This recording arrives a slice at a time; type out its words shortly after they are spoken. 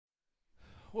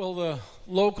Well, the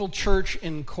local church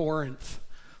in Corinth,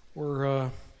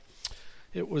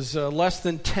 it was less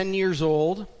than 10 years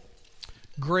old,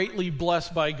 greatly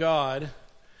blessed by God.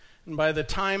 And by the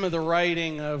time of the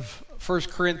writing of 1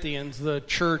 Corinthians, the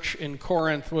church in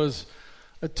Corinth was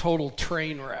a total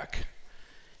train wreck.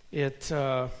 It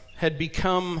had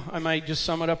become, I might just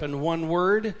sum it up in one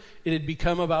word, it had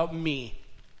become about me.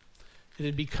 It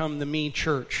had become the me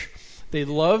church. They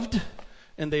loved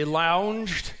and they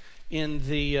lounged in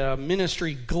the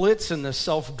ministry glitz and the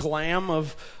self-glam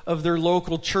of their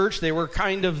local church. They were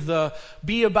kind of the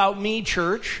be about me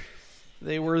church.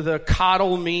 They were the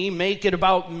coddle me, make it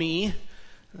about me.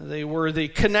 They were the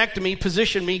connect me,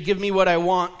 position me, give me what I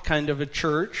want kind of a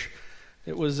church.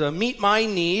 It was meet my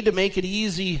need, make it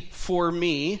easy for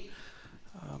me,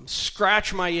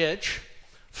 scratch my itch,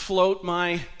 float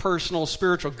my personal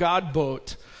spiritual God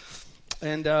boat.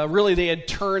 And really they had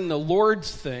turned the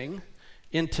Lord's thing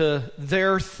into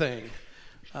their thing.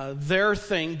 Their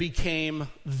thing became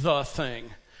the thing.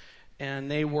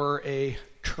 And they were a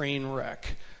train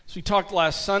wreck. So we talked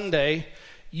last Sunday,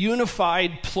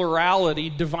 unified plurality,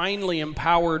 divinely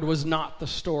empowered, was not the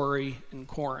story in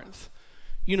Corinth.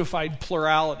 Unified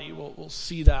plurality, we'll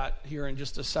see that here in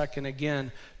just a second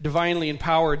again. Divinely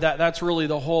empowered, that's really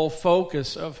the whole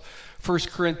focus of 1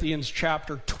 Corinthians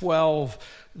chapter 12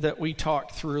 that we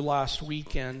talked through last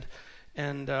weekend.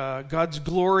 And God's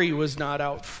glory was not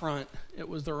out front. It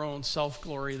was their own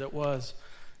self-glory that was.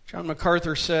 John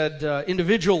MacArthur said,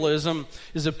 individualism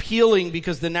is appealing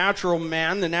because the natural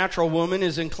man, the natural woman,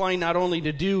 is inclined not only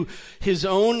to do his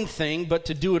own thing, but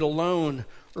to do it alone,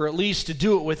 or at least to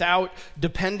do it without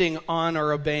depending on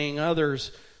or obeying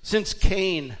others. Since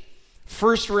Cain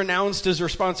first renounced his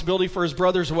responsibility for his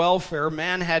brother's welfare,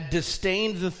 man had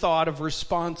disdained the thought of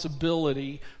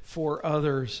responsibility for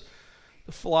others.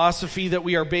 The philosophy that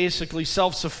we are basically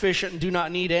self-sufficient and do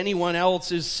not need anyone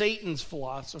else is Satan's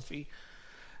philosophy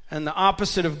and the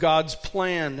opposite of God's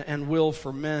plan and will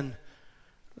for men.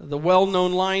 The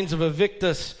well-known lines of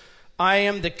Evictus, I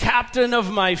am the captain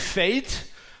of my fate,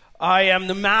 I am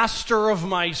the master of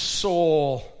my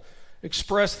soul,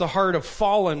 express the heart of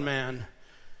fallen man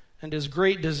and his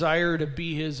great desire to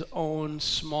be his own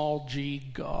small g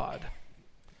God.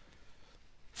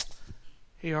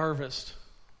 Hey, Harvest.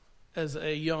 As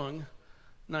a young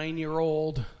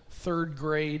 9-year-old third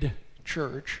grade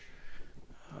church.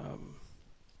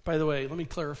 By the way, let me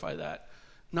clarify that.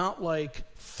 Not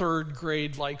like third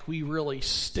grade like we really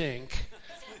stink.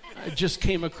 It just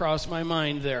came across my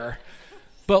mind there.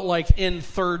 But like in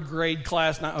third grade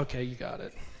class. Okay, you got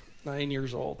it. 9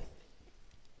 years old.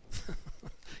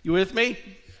 You with me?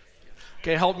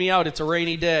 Okay, help me out. It's a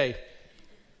rainy day.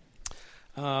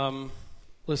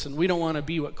 Listen, we don't want to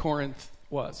be what Corinth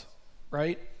was.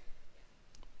 Right?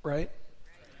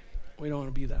 We don't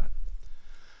want to be that.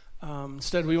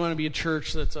 Instead, we want to be a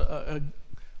church that's a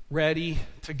ready,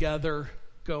 together,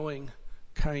 going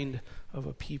kind of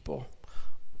a people.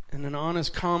 And an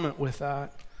honest comment with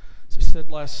that, as I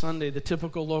said last Sunday, the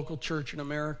typical local church in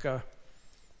America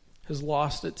has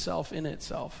lost itself in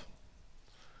itself.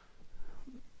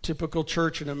 Typical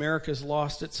church in America has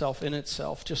lost itself in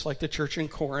itself, just like the church in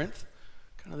Corinth.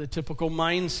 Kind of the typical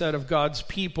mindset of God's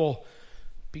people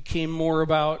became more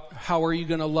about how are you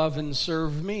going to love and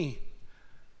serve me,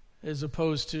 as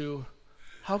opposed to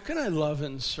how can I love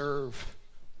and serve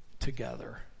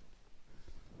together.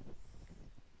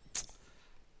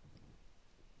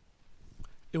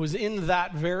 It was in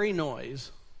that very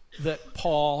noise that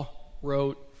Paul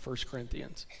wrote 1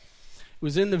 Corinthians. It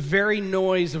was in the very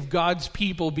noise of God's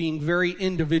people being very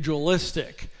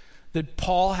individualistic that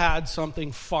Paul had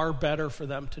something far better for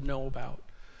them to know about.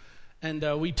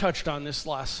 And we touched on this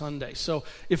last Sunday. So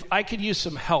if I could use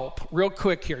some help, real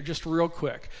quick here, just real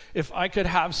quick. If I could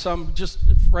have some, just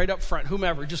right up front,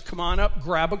 whomever, just come on up,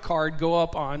 grab a card, go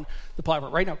up on the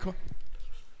platform. Right now, come on.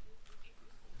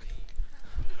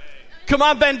 Come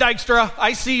on, Ben Dykstra.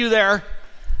 I see you there.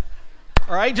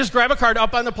 All right, just grab a card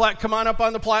up on the come on up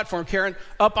on the platform. Karen,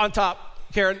 up on top.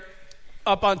 Karen,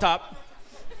 up on top.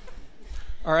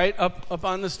 All right, up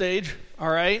on the stage. All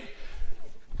right.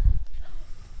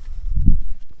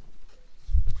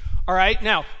 All right,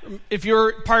 now, if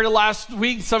you're part of last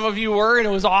week, some of you were, and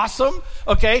it was awesome.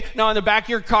 Okay, now on the back of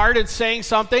your card, it's saying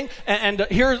something. And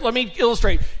here, let me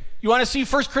illustrate. You want to see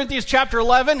 1 Corinthians chapter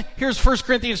 11? Here's 1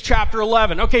 Corinthians chapter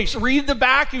 11. Okay, so read the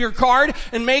back of your card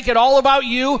and make it all about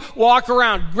you. Walk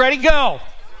around. Ready, go.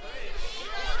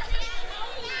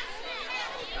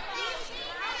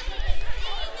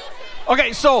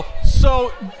 Okay,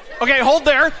 okay, hold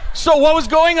there. So what was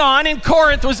going on in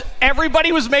Corinth was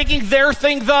everybody was making their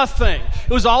thing the thing.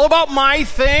 It was all about my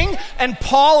thing. And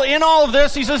Paul, in all of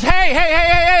this, he says,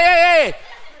 hey.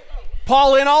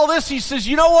 Paul, in all this, he says,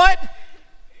 you know what?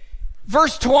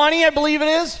 Verse 20, I believe it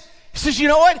is. He says, you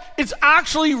know what? It's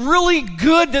actually really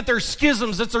good that there's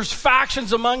schisms, that there's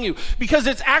factions among you. Because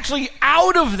it's actually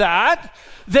out of that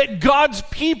God's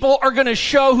people are going to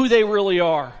show who they really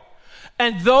are.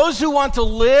 And those who want to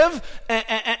live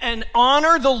and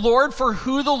honor the Lord for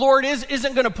who the Lord is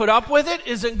isn't going to put up with it,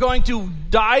 isn't going to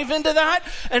dive into that,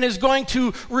 and is going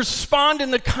to respond in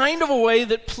the kind of a way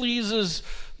that pleases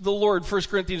the Lord. 1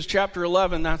 Corinthians chapter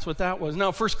 11, that's what that was.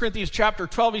 Now, 1 Corinthians chapter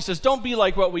 12, he says, don't be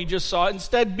like what we just saw.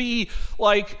 Instead, be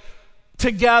like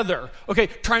together. Okay,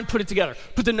 try and put it together.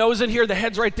 Put the nose in here, the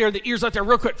head's right there, the ears out there,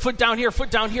 real quick. Foot down here,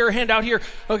 hand out here.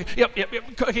 Okay, yep.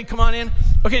 Okay, come on in.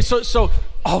 Okay, so,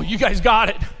 oh, you guys got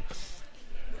it.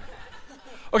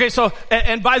 Okay, so,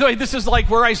 and by the way, this is like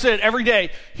where I sit every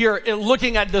day here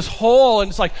looking at this whole, and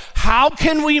it's like, how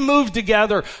can we move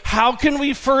together? How can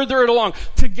we further it along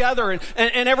together?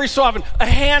 And every so often, a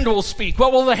hand will speak.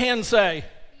 What will the hand say?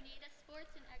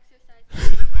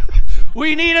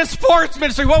 We need a sports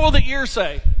ministry. What will the ear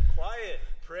say? Quiet,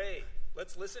 pray.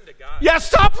 Let's listen to God. Yeah,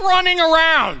 stop running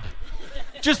around.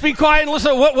 Just be quiet and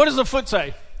listen. What does the foot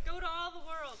say? Go to all the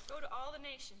world. Go to all the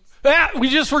nations. Yeah, we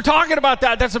just were talking about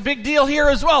that. That's a big deal here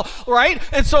as well, right?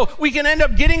 And so we can end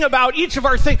up getting about each of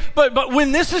our things. But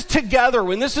when this is together,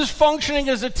 when this is functioning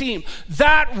as a team,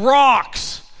 that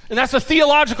rocks. And that's a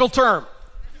theological term.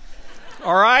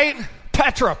 All right?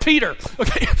 Peter.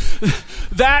 Okay.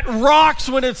 That rocks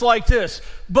when it's like this.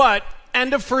 But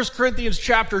end of 1 Corinthians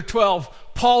chapter 12,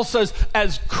 Paul says,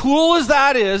 as cool as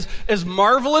that is, as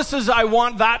marvelous as I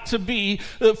want that to be,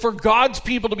 for God's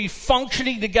people to be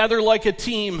functioning together like a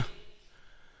team,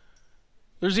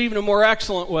 there's even a more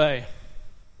excellent way.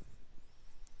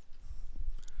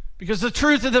 Because the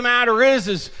truth of the matter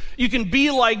is you can be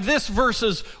like this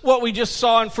versus what we just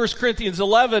saw in 1 Corinthians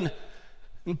 11.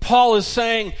 And Paul is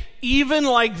saying, even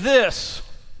like this,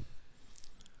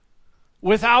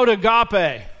 without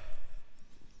agape,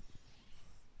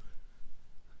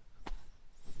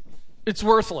 it's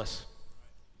worthless.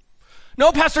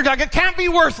 No, Pastor Doug, it can't be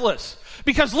worthless.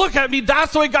 Because look at me,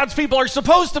 that's the way God's people are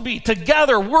supposed to be.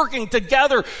 Together, working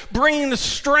together, bringing the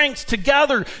strengths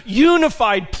together,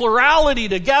 unified, plurality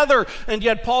together. And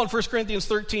yet Paul in 1 Corinthians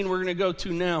 13, we're going to go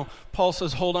to now, Paul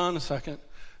says, hold on a second.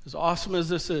 As awesome as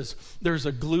this is, there's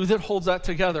a glue that holds that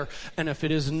together. And if it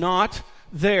is not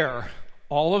there,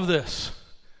 all of this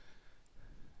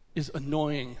is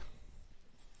annoying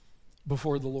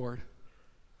before the Lord.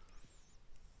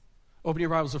 Open your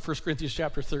Bibles to 1 Corinthians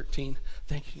chapter 13.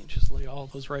 Thank you. You can just lay all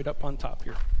those right up on top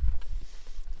here.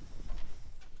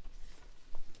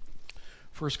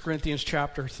 1 Corinthians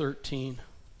chapter 13.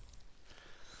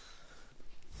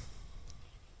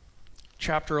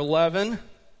 Chapter 11.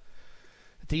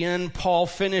 At the end, Paul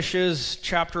finishes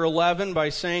chapter 11 by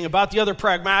saying, about the other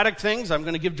pragmatic things, I'm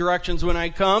going to give directions when I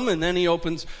come. And then he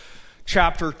opens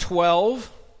chapter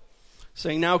 12,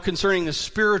 saying, now concerning the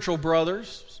spiritual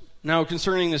brothers, now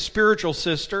concerning the spiritual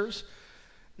sisters.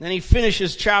 And then he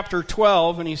finishes chapter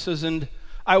 12, and he says, and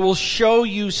I will show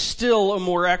you still a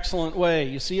more excellent way.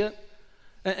 You see it?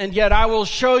 And yet I will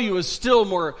show you a still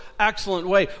more excellent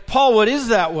way. Paul, what is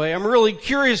that way? I'm really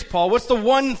curious, Paul. What's the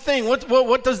one thing?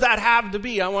 What does that have to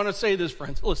be? I want to say this,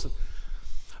 friends. Listen,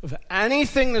 of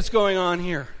anything that's going on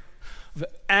here, of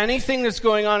anything that's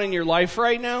going on in your life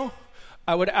right now,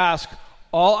 I would ask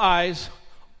all eyes,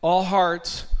 all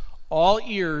hearts, all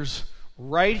ears,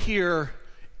 right here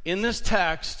in this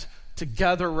text,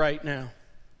 together right now.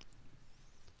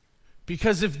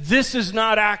 Because if this is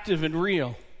not active and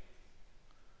real,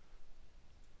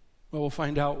 well, we'll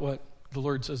find out what the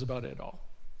Lord says about it all.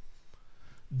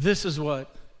 This is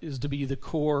what is to be the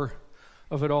core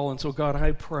of it all. And so, God,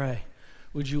 I pray,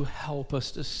 would you help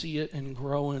us to see it and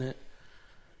grow in it?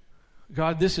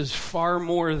 God, this is far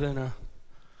more than a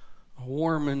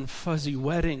warm and fuzzy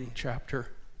wedding chapter.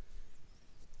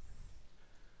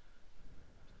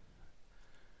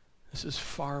 This is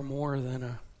far more than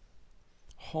a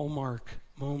Hallmark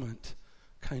moment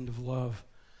kind of love.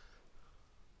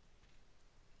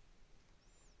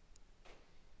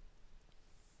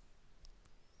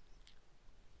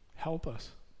 Help us.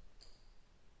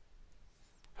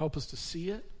 Help us to see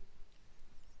it.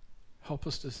 Help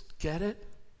us to get it.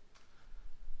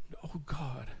 Oh,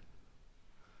 God,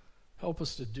 help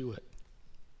us to do it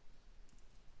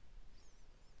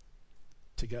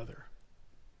together.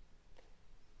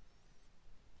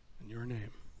 In your name,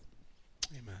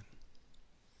 amen.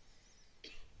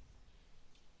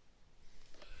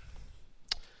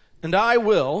 And I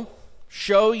will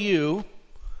show you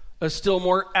a still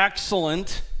more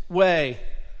excellent way.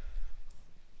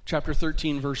 Chapter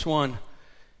 13, verse 1.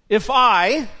 If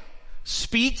I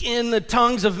speak in the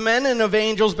tongues of men and of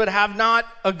angels, but have not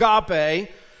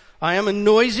agape, I am a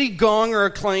noisy gong or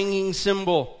a clanging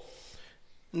cymbal.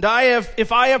 And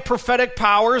if I have prophetic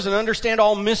powers and understand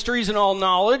all mysteries and all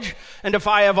knowledge, and if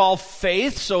I have all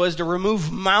faith so as to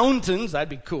remove mountains, that'd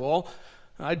be cool.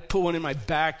 I'd put one in my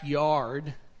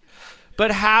backyard.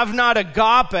 But have not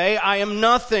agape, I am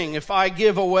nothing. If I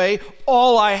give away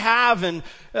all I have and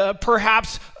turn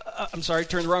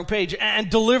the wrong page, and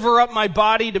deliver up my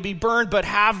body to be burned, but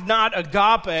have not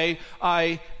agape,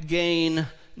 I gain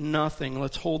nothing.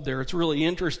 Let's hold there. It's really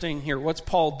interesting here. What's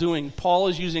Paul doing? Paul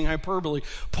is using hyperbole.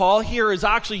 Paul here is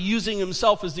actually using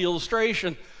himself as the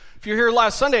illustration. If you're here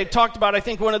last Sunday, I talked about, I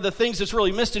think one of the things that's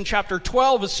really missed in chapter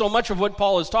 12 is so much of what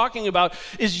Paul is talking about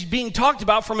is being talked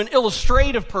about from an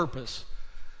illustrative purpose.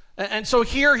 And so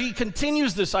here he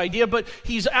continues this idea, but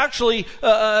he's actually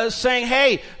saying,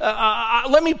 hey,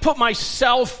 let me put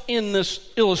myself in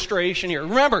this illustration here.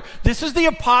 Remember, this is the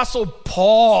Apostle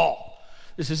Paul.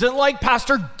 This isn't like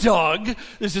Pastor Doug.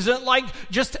 This isn't like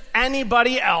just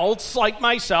anybody else like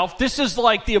myself. This is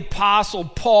like the Apostle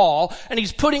Paul, and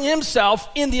he's putting himself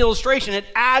in the illustration. It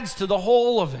adds to the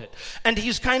whole of it. And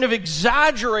he's kind of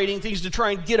exaggerating things to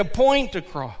try and get a point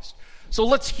across. So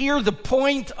let's hear the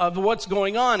point of what's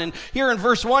going on. And here in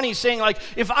verse 1, he's saying, like,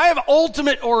 if I have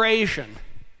ultimate oration,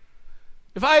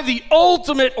 if I have the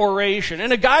ultimate oration,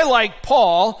 and a guy like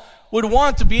Paul would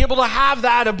want to be able to have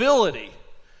that ability.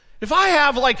 If I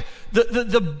have like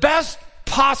the best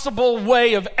possible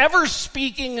way of ever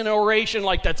speaking an oration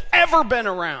like that's ever been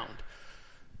around,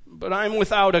 but I'm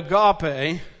without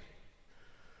agape,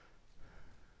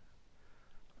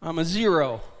 I'm a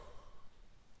zero.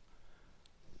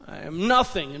 I am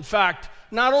nothing. In fact,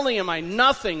 not only am I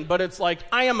nothing, but it's like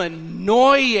I am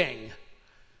annoying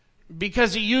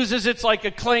because he uses it's like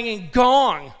a clanging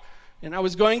gong. And I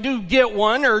was going to get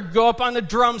one or go up on the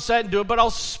drum set and do it, but I'll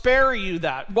spare you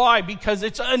that. Why? Because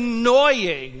it's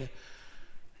annoying.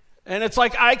 And it's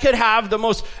like I could have the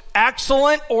most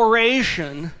excellent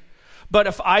oration, but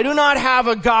if I do not have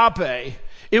agape,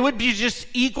 it would be just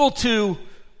equal to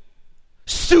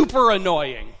super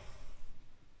annoying.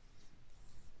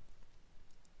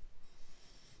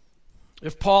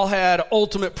 If Paul had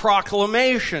ultimate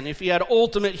proclamation, if he had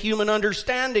ultimate human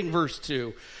understanding, verse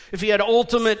 2, if he had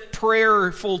ultimate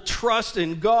prayerful trust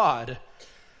in God,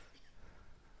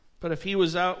 but if he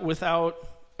was out without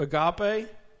agape,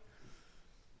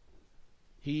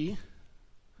 he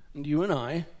and you and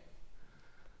I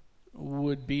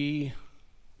would be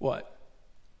what?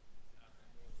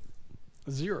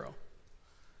 Zero.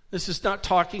 This is not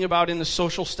talking about in the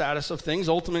social status of things.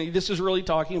 Ultimately, this is really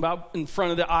talking about in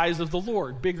front of the eyes of the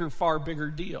Lord. Bigger, far bigger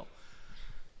deal.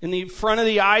 In the front of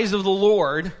the eyes of the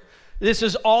Lord, this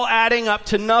is all adding up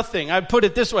to nothing. I'd put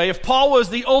it this way. If Paul was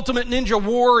the ultimate ninja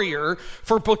warrior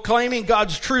for proclaiming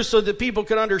God's truth so that people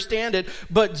could understand it,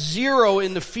 but zero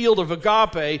in the field of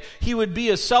agape, he would be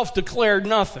a self-declared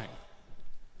nothing.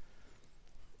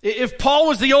 If Paul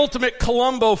was the ultimate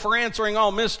Columbo for answering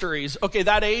all mysteries, okay,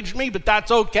 that aged me, but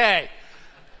that's okay.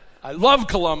 I love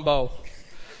Columbo.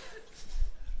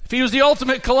 If he was the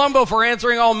ultimate Columbo for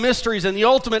answering all mysteries and the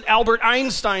ultimate Albert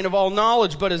Einstein of all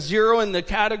knowledge, but a zero in the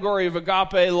category of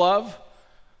agape love,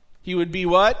 he would be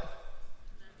what?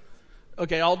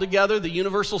 Okay, altogether, the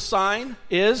universal sign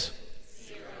is?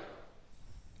 Zero.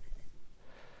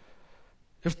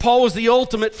 If Paul was the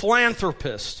ultimate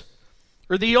philanthropist,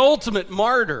 or the ultimate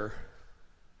martyr,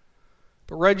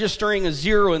 but registering a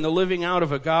zero in the living out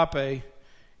of agape,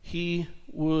 he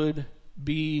would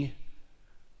be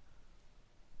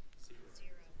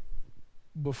zero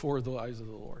before the eyes of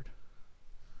the Lord.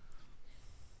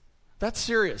 That's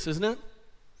serious, isn't it?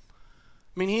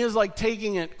 I mean, he is like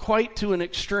taking it quite to an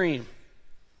extreme.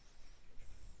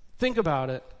 Think about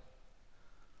it.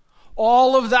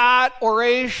 All of that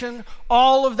oration,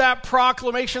 all of that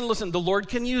proclamation, listen, the Lord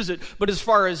can use it, but as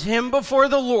far as him before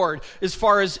the Lord, as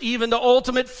far as even the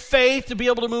ultimate faith to be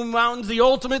able to move mountains, the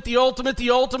ultimate,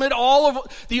 all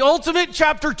of the ultimate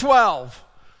chapter 12,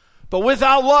 but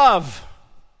without love,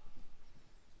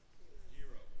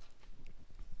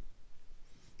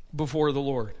 before the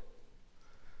Lord.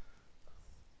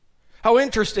 How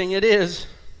interesting it is,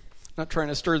 not trying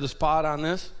to stir this pot on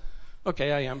this,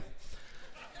 okay, I am.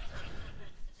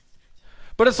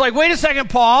 But it's like, wait a second,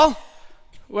 Paul.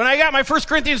 When I got my 1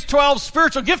 Corinthians 12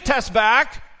 spiritual gift test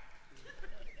back,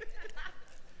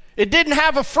 it didn't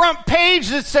have a front page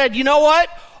that said, you know what?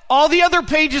 All the other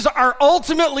pages are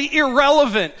ultimately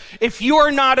irrelevant if you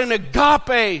are not an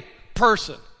agape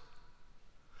person.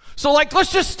 So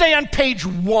let's just stay on page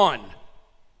 1.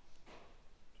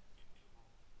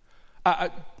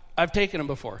 I've taken them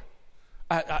before.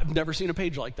 I've never seen a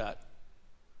page like that.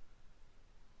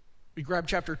 We grab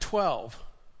chapter 12,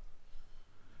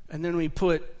 and then we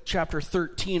put chapter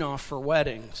 13 off for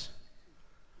weddings.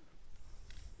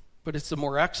 But it's the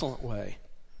more excellent way.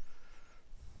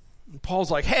 And Paul's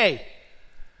like, hey,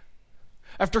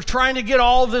 after trying to get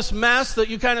all this mess that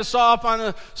you kind of saw up on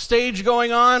the stage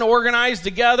going on, organized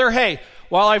together, hey,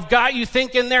 while I've got you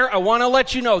thinking there, I want to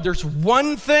let you know there's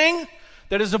one thing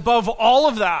that is above all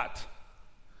of that.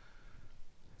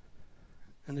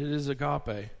 And it is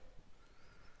agape.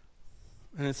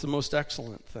 And it's the most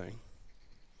excellent thing.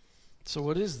 So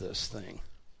what is this thing?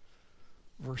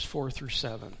 Verse 4 through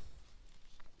 7.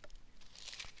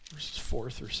 Verses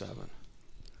 4 through 7.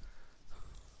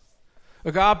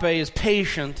 Agape is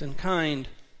patient and kind.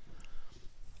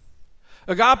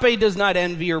 Agape does not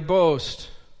envy or boast.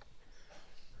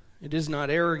 It is not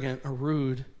arrogant or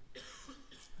rude.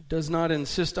 It does not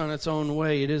insist on its own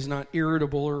way. It is not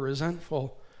irritable or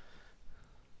resentful.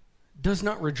 Does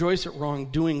not rejoice at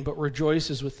wrongdoing, but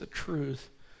rejoices with the truth.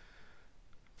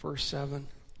 Verse 7.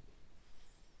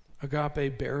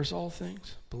 Agape bears all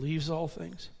things, believes all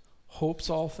things, hopes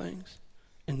all things,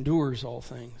 endures all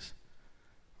things.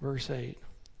 Verse 8.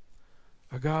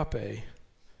 Agape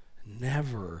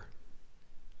never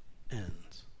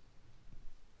ends.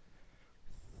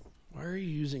 Why are you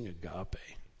using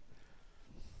agape?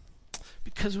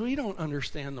 Because we don't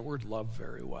understand the word love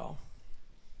very well.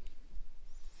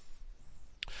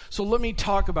 So let me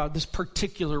talk about this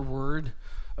particular word,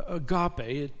 agape.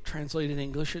 It translated in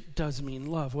English, it does mean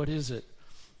love. What is it?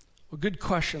 Well, good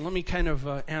question. Let me kind of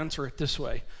answer it this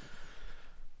way.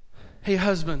 Hey,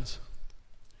 husbands,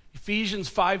 Ephesians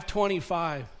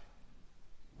 5:25.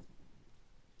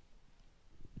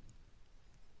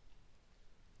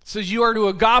 Says you are to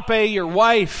agape your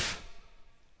wife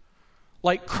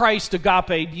like Christ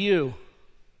agaped you.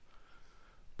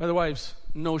 By the way,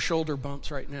 no shoulder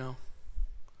bumps right now.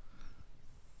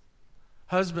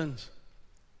 Husbands,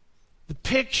 the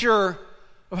picture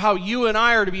of how you and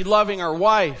I are to be loving our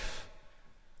wife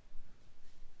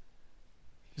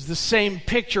is the same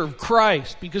picture of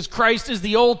Christ, because Christ is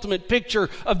the ultimate picture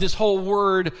of this whole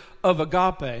word of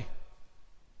agape.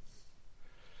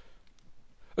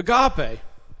 Agape.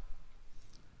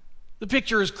 The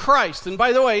picture is Christ. And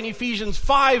by the way, in Ephesians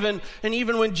 5, and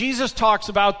even when Jesus talks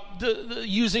about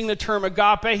using the term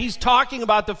agape, he's talking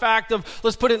about the fact of,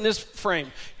 let's put it in this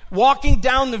frame, walking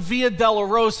down the Via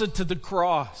Dolorosa to the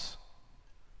cross.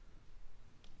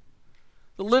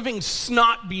 The living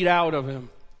snot beat out of him.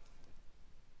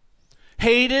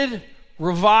 Hated,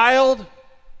 reviled,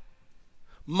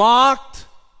 mocked,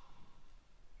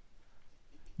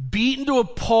 beaten to a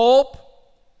pulp.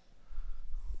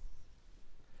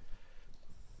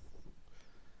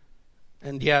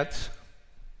 And yet,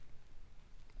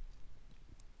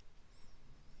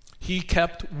 he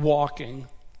kept walking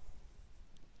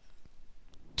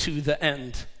to the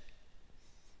end.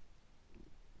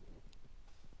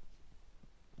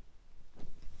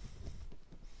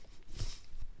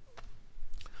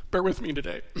 Bear with me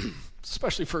today,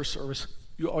 especially first service.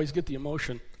 You always get the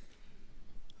emotion.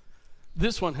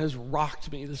 This one has rocked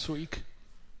me this week.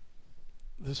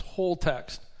 This whole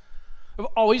text. I've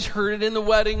always heard it in the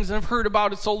weddings, and I've heard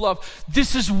about it so loved.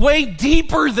 This is way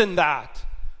deeper than that.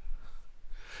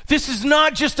 This is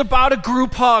not just about a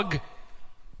group hug.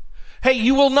 Hey,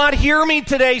 you will not hear me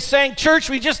today saying, church,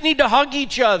 we just need to hug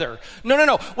each other.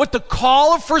 No. What the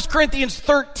call of 1 Corinthians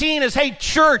 13 is, hey,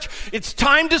 church, it's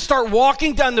time to start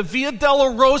walking down the Via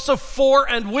Dolorosa for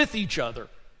and with each other.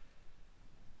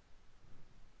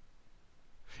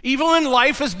 Even when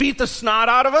life has beat the snot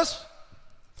out of us,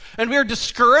 and we are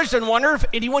discouraged and wonder if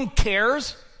anyone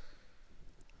cares,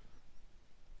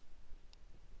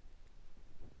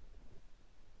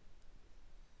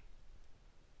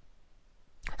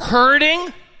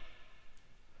 hurting,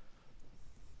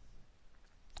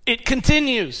 it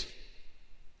continues.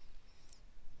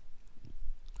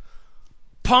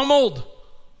 Pummeled,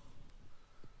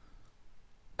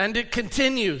 and it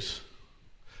continues.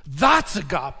 That's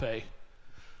agape.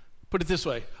 Put it this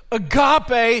way.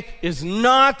 Agape is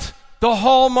not the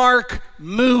Hallmark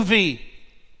movie.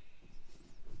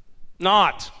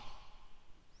 Not.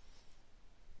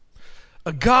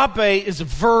 Agape is a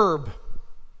verb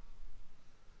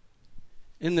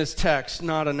in this text,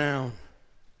 not a noun.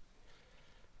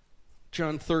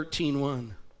 John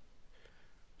 13:1.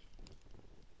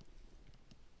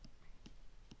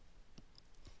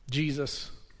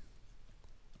 Jesus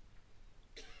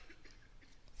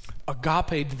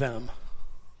agaped them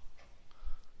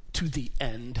to the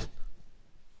end.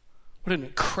 What an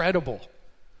incredible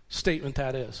statement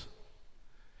that is.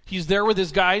 He's there with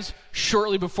his guys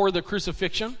shortly before the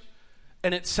crucifixion,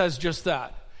 and it says just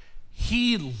that.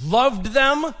 He loved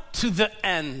them to the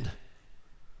end.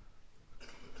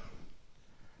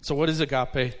 So what is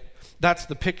agape? That's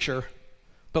the picture,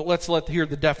 but let's hear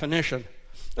the definition.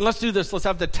 And let's do this. Let's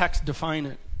have the text define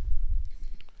it.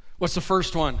 What's the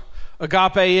first one?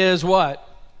 Agape is what?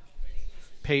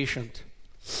 Patient.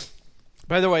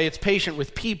 By the way, it's patient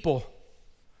with people.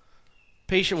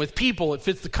 Patient with people. It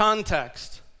fits the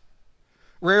context.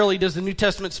 Rarely does the New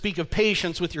Testament speak of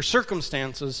patience with your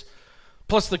circumstances.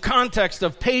 Plus the context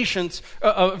of patience,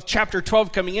 of chapter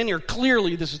 12 coming in here,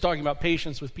 clearly this is talking about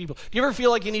patience with people. Do you ever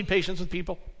feel like you need patience with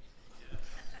people?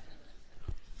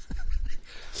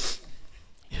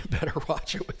 You better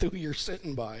watch it with who you're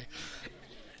sitting by.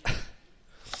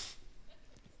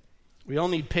 We all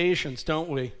need patience, don't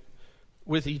we?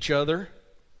 With each other.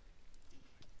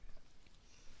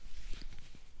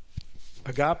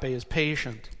 Agape is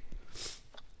patient.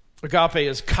 Agape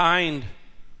is kind.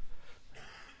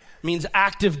 Means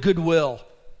active goodwill.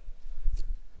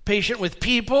 Patient with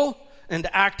people and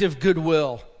active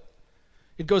goodwill.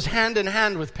 It goes hand in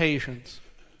hand with patience.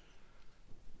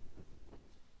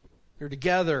 They're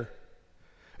together.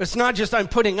 It's not just I'm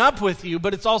putting up with you,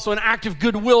 but it's also an act of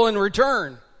goodwill in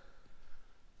return.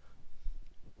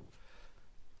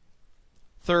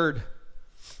 Third,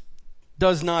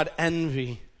 does not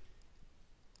envy.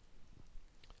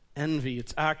 Envy,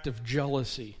 it's act of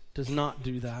jealousy, does not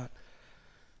do that.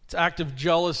 It's act of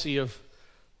jealousy of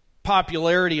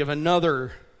popularity of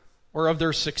another, or of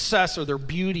their success, or their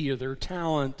beauty, or their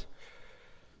talent.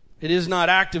 It is not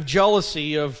act of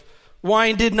jealousy of,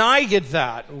 why didn't I get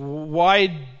that?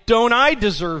 Why don't I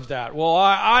deserve that? Well,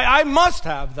 I must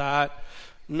have that.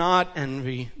 Not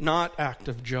envy, not act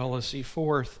of jealousy.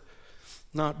 Fourth,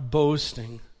 not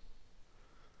boasting.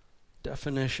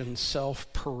 Definition,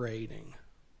 self-parading.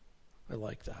 I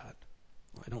like that.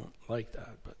 I don't like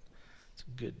that, but it's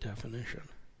a good definition.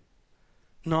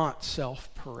 Not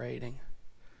self-parading.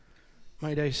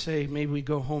 Might I say, maybe we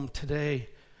go home today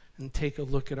and take a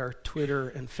look at our Twitter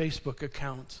and Facebook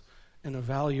accounts and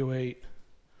evaluate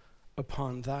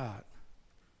upon that.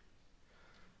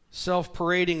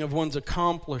 Self-parading of one's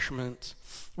accomplishments,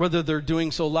 whether they're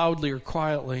doing so loudly or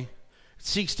quietly, it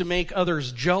seeks to make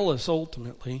others jealous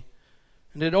ultimately,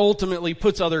 and it ultimately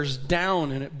puts others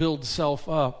down and it builds self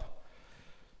up.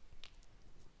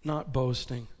 Not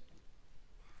boasting.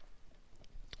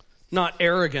 Not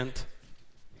arrogant.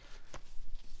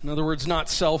 In other words, not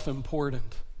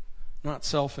self-important. Not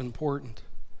self-important.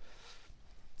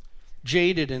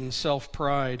 Jaded in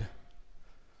self-pride.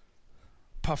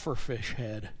 Pufferfish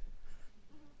head.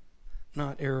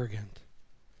 Not arrogant.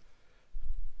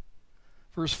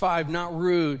 Verse 5, not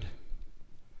rude.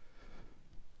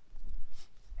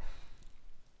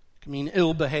 It can mean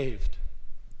ill-behaved.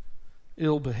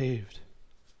 Ill-behaved.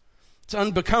 It's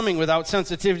unbecoming without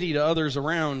sensitivity to others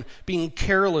around, being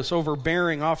careless,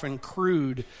 overbearing, often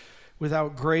crude,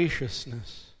 without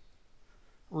graciousness.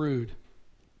 Rude.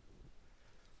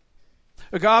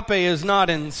 Agape is not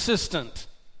insistent.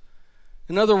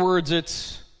 In other words,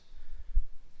 it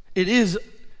is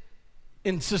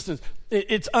insistent.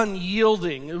 It's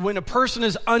unyielding. When a person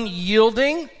is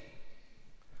unyielding,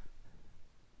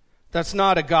 that's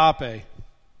not agape.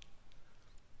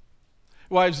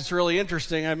 Wives, it's really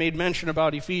interesting. I made mention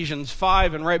about Ephesians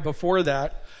 5, and right before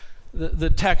that, the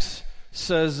text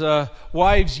says,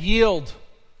 wives, yield.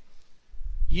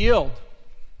 Yield.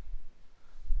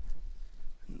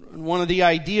 And one of the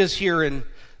ideas here in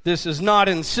this is not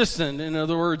insistent. In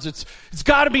other words, it's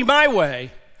got to be my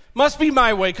way. Must be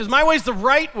my way, because my way's the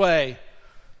right way.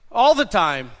 All the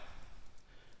time.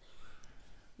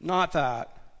 Not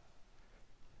that.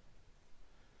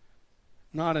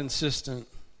 Not insistent.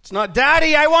 It's not,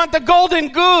 Daddy, I want the golden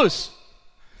goose.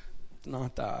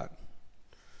 Not that.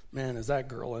 Man, is that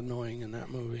girl annoying in that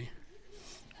movie.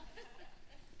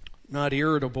 Not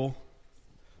irritable.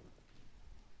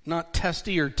 Not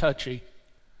testy or touchy.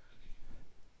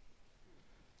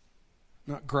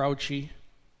 Not grouchy,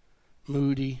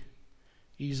 moody,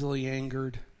 easily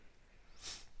angered.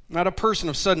 Not a person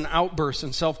of sudden outbursts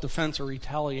in self-defense or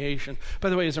retaliation. By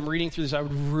the way, as I'm reading through this, I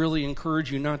would really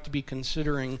encourage you not to be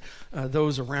considering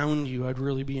those around you. I'd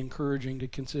really be encouraging to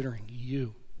considering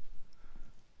you.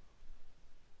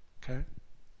 Okay?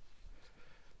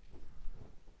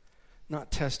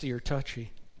 Not testy or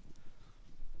touchy.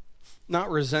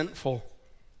 Not resentful.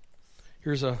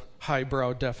 Here's a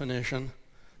highbrow definition.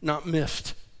 Not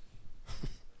miffed.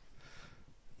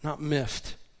 Not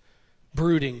miffed.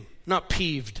 Brooding. Not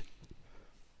peeved.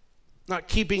 Not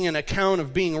keeping an account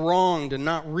of being wronged and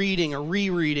not reading or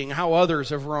rereading how others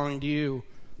have wronged you.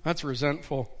 That's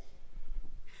resentful.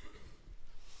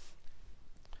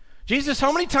 Jesus,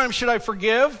 how many times should I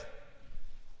forgive?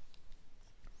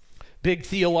 Big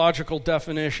theological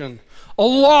definition. A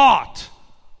lot.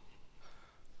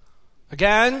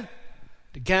 Again,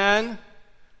 again,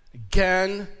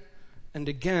 again, and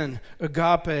again.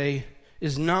 Agape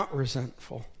is not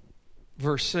resentful.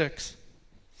 Verse 6.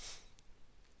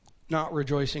 Not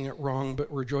rejoicing at wrong, but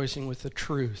rejoicing with the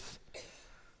truth.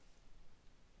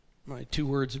 My two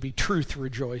words would be truth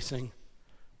rejoicing.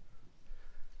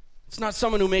 It's not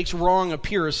someone who makes wrong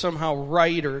appear as somehow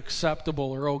right or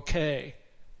acceptable or okay.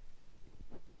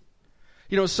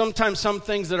 You know, sometimes some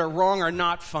things that are wrong are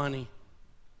not funny.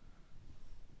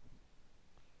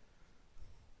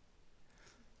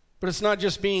 But it's not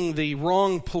just being the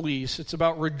wrong police. It's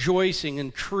about rejoicing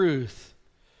in truth.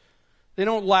 They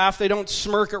don't laugh. They don't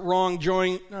smirk at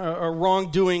wrongdoing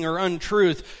or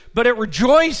untruth. But it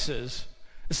rejoices.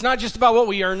 It's not just about what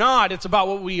we are not. It's about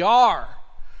what we are.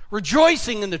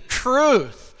 Rejoicing in the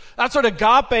truth. That's what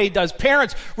agape does.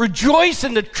 Parents, rejoice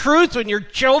in the truth when your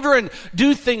children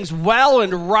do things well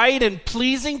and right and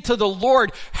pleasing to the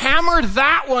Lord. Hammer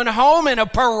that one home in a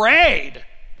parade.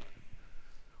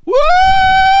 Woo,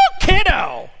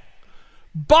 kiddo.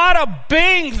 Bada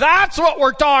bing, that's what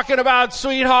we're talking about,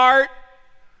 sweetheart.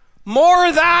 More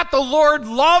of that, the Lord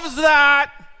loves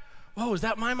that. Whoa, is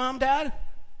that my mom, Dad?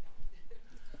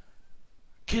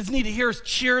 Kids need to hear us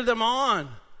cheer them on.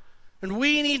 And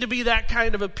we need to be that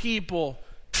kind of a people.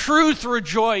 Truth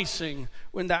rejoicing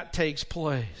when that takes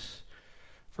place.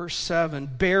 Verse 7,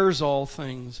 bears all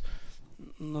things.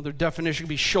 Another definition could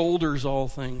be shoulders all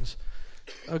things.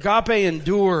 Agape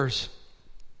endures,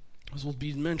 as will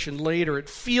be mentioned later. It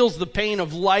feels the pain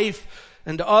of life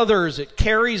and others. It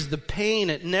carries the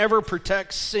pain. It never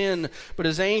protects sin, but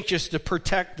is anxious to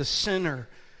protect the sinner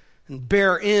and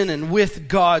bear in and with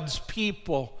God's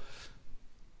people.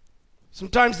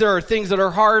 Sometimes there are things that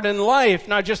are hard in life,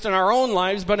 not just in our own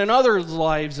lives, but in others'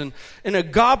 lives. And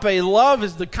agape love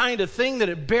is the kind of thing that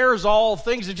it bears all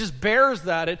things. It just bears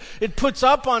that. It puts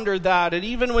up under that. And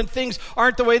even when things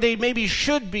aren't the way they maybe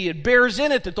should be, it bears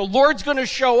in it that the Lord's going to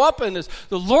show up in this.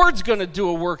 The Lord's going to do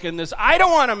a work in this. I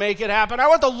don't want to make it happen. I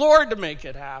want the Lord to make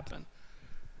it happen.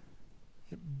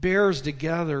 It bears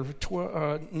together.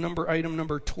 Item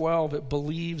number 12, it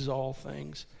believes all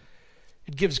things.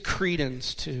 It gives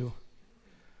credence to.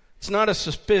 It's not a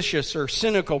suspicious or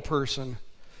cynical person,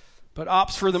 but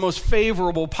opts for the most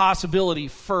favorable possibility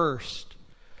first.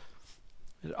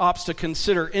 It opts to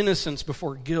consider innocence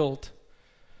before guilt.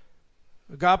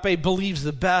 Agape believes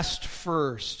the best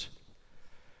first.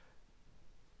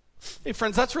 Hey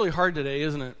friends, that's really hard today,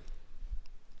 isn't it?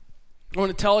 I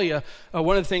want to tell you,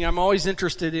 one of the things I'm always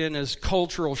interested in is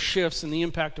cultural shifts and the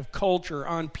impact of culture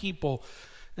on people.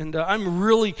 And I'm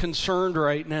really concerned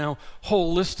right now,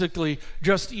 holistically,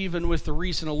 just even with the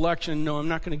recent election. No, I'm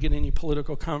not going to get any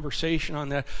political conversation on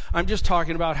that. I'm just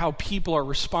talking about how people are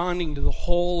responding to the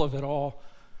whole of it all.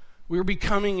 We're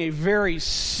becoming a very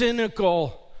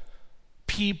cynical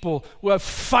people who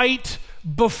fight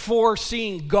before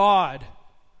seeing God.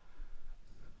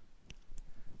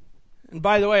 And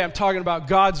by the way, I'm talking about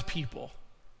God's people.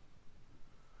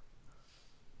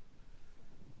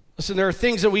 Listen, there are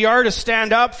things that we are to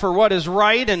stand up for what is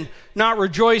right and not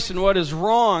rejoice in what is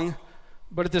wrong.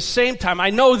 But at the same time, I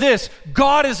know this,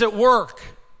 God is at work.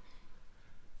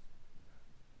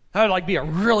 That would be a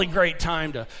really great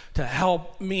time to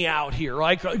help me out here.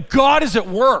 God is at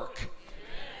work. Amen.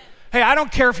 Hey, I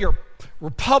don't care if you're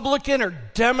Republican or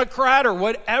Democrat or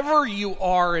whatever you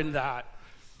are in that.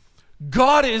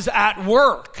 God is at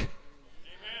work.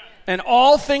 And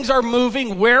all things are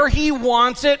moving where He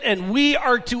wants it, and we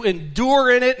are to endure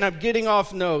in it. And I'm getting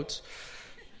off notes.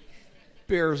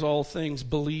 Bears all things,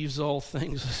 believes all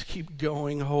things. Let's keep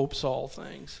going. Hopes all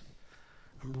things.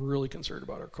 I'm really concerned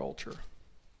about our culture.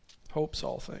 Hopes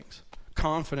all things.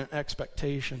 Confident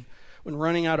expectation. When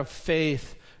running out of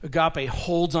faith, agape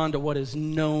holds on to what is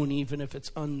known, even if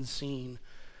it's unseen.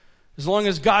 As long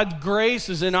as God's grace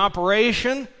is in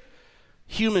operation,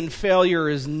 human failure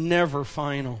is never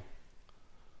final.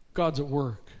 God's at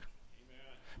work.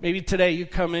 Amen. Maybe today you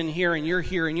come in here and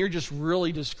you're just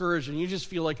really discouraged and you just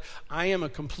feel like I am a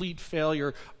complete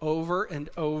failure over and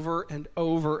over and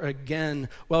over again.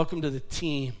 Welcome to the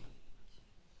team.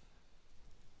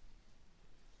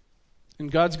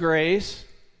 And God's grace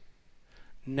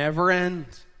never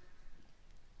ends.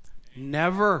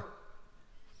 Never.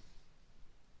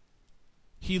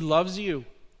 He loves you.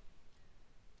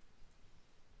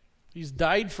 He's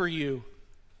died for you.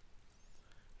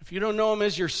 If you don't know him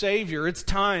as your Savior, it's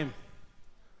time.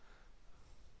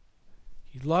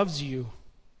 He loves you,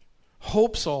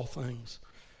 hopes all things.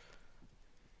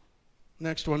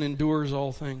 Next one, endures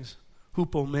all things.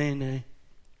 Hupomene.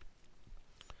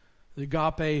 The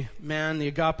agape man, the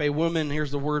agape woman,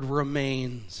 here's the word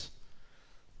remains.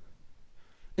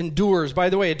 Endures. By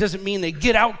the way, it doesn't mean they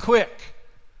get out quick.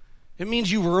 It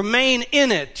means you remain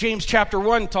in it. James chapter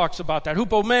 1 talks about that.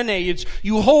 Hupomene, it's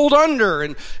you hold under.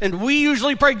 And we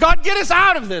usually pray, God, get us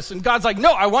out of this. And God's like,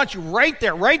 no, I want you right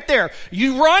there, right there.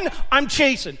 You run, I'm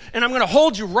chasing. And I'm going to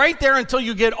hold you right there until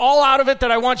you get all out of it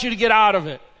that I want you to get out of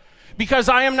it. Because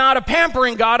I am not a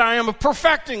pampering God, I am a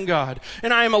perfecting God.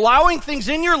 And I am allowing things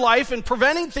in your life and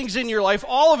preventing things in your life,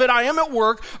 all of it I am at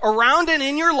work around and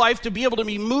in your life to be able to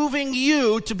be moving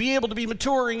you, to be able to be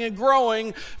maturing and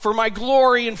growing for my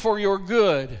glory and for your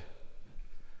good.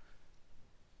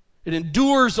 It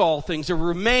endures all things, it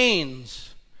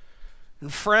remains.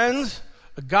 And friends,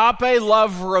 agape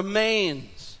love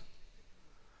remains.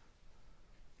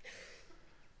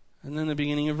 And then the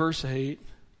beginning of verse 8.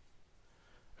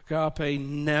 Agape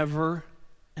never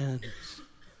ends.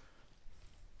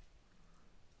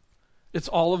 It's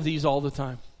all of these all the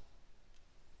time.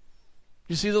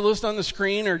 You see the list on the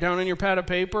screen or down on your pad of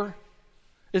paper?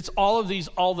 It's all of these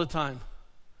all the time.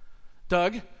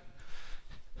 Doug,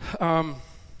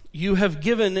 you have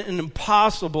given an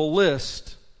impossible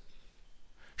list.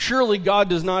 Surely God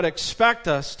does not expect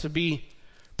us to be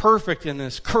perfect in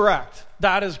this. Correct.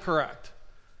 That is correct.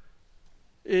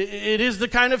 It is the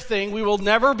kind of thing, we will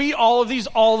never be all of these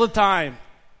all the time.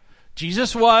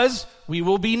 Jesus was, we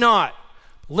will be not.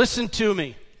 Listen to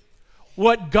me.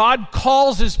 What God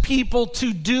calls his people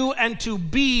to do and to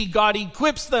be, God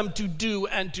equips them to do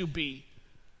and to be.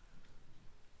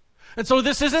 And so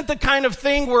this isn't the kind of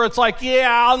thing where it's like, yeah,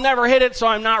 I'll never hit it, so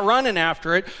I'm not running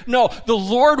after it. No, the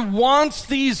Lord wants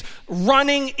these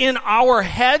running in our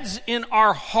heads, in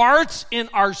our hearts, in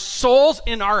our souls,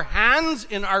 in our hands,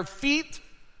 in our feet,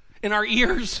 in our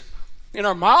ears, in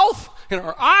our mouth, in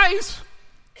our eyes.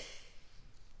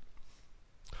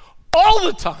 All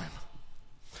the time.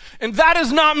 And that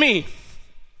is not me.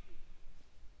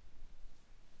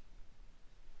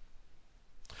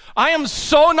 I am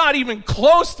so not even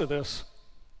close to this.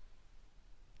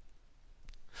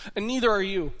 And neither are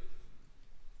you.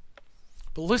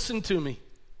 But listen to me.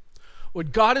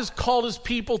 What God has called his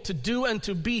people to do and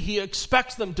to be, he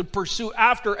expects them to pursue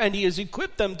after, and he has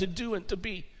equipped them to do and to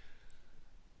be.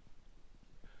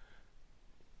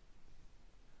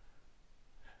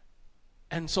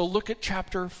 And so look at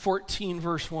chapter 14,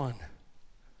 verse 1.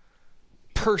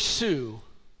 Pursue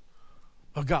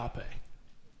agape. You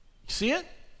see it?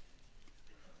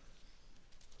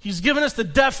 He's given us the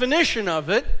definition of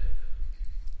it,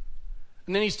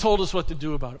 and then he's told us what to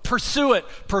do about it. Pursue it.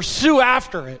 Pursue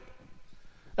after it.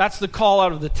 That's the call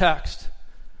out of the text.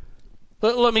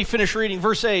 Let me finish reading.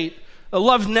 Verse 8.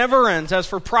 Love never ends. As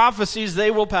for prophecies, they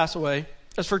will pass away.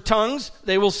 As for tongues,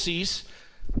 they will cease.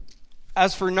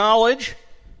 As for knowledge,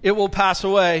 it will pass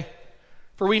away.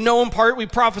 For we know in part, we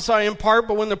prophesy in part,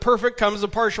 but when the perfect comes, the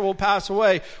partial will pass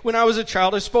away. When I was a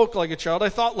child, I spoke like a child, I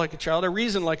thought like a child, I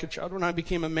reasoned like a child. When I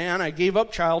became a man, I gave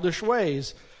up childish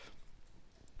ways.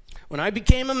 When I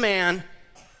became a man,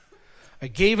 I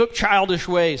gave up childish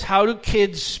ways. How do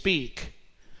kids speak?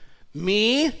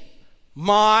 Me,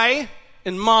 my,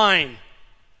 and mine.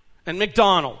 And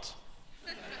McDonald's.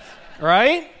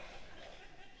 Right?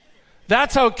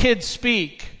 That's how kids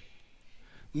speak.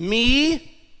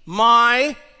 Me,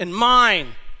 my, and mine.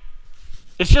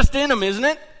 It's just in them, isn't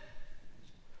it?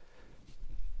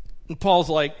 And Paul's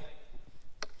like,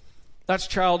 that's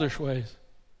childish ways.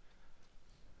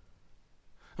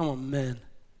 I want men.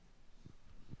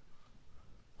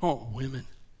 I want women.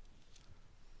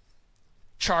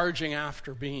 Charging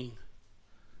after being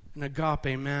an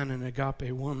agape man and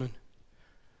agape woman.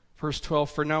 Verse 12,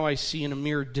 for now I see in a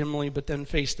mirror dimly, but then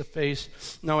face to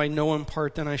face. Now I know in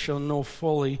part, then I shall know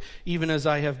fully, even as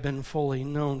I have been fully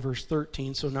known. Verse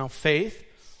 13, so now faith,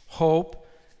 hope,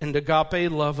 and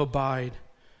agape love abide.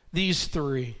 These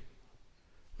three.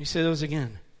 Let me say those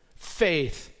again.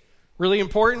 Faith, really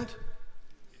important.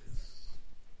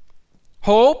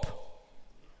 Hope,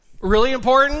 really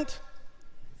important.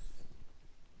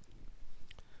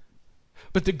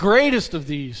 But the greatest of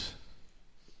these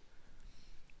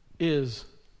is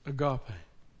agape.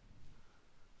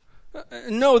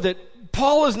 Know that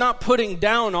Paul is not putting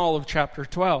down all of chapter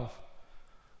 12.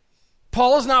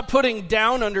 Paul is not putting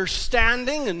down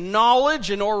understanding and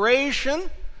knowledge and oration.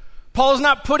 Paul is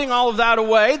not putting all of that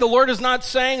away. The Lord is not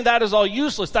saying that is all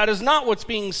useless. That is not what's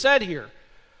being said here.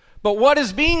 But what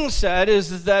is being said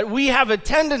is that we have a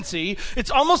tendency,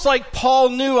 it's almost like Paul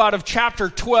knew out of chapter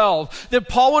 12, that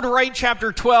Paul would write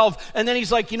chapter 12, and then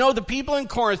he's like, the people in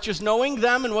Corinth, just knowing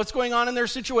them and what's going on in their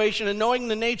situation and knowing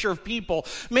the nature of people,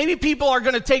 maybe people are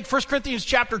going to take 1 Corinthians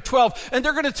chapter 12, and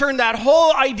they're going to turn that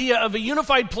whole idea of a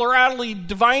unified plurality,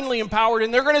 divinely empowered,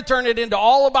 and they're going to turn it into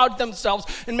all about themselves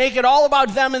and make it all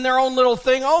about them and their own little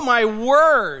thing. Oh my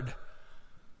word.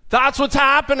 That's what's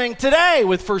happening today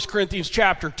with 1 Corinthians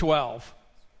chapter 12.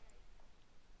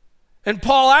 And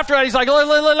Paul, after that, he's like, don't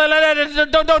look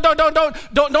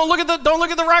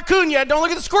at the raccoon yet. Don't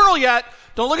look at the squirrel yet.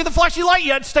 Don't look at the fleshy light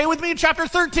yet. Stay with me in chapter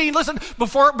 13. Listen,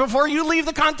 before you leave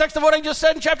the context of what I just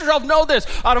said in chapter 12, know this.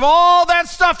 Out of all that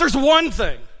stuff, there's one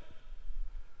thing.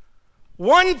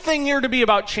 One thing you're to be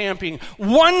about championing.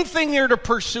 One thing you're to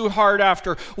pursue hard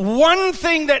after. One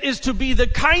thing that is to be the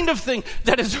kind of thing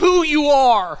that is who you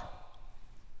are.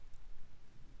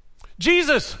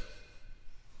 Jesus,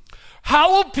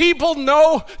 how will people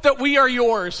know that we are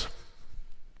yours?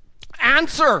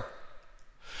 Answer.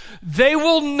 They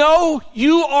will know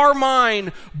you are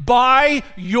mine by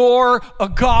your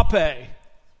agape.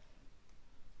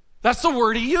 That's the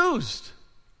word he used.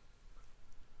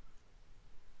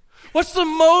 What's the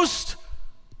most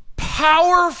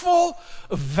powerful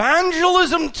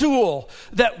evangelism tool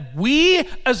that we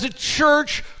as a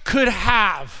church could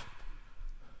have?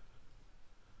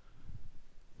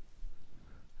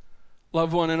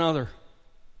 Love one another.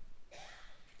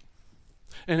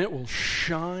 And it will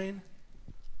shine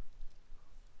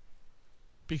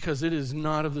because it is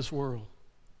not of this world.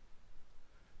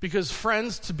 Because,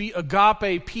 friends, to be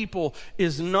agape people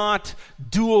is not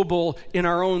doable in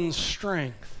our own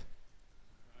strength.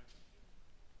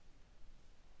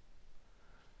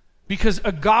 Because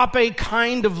agape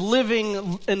kind of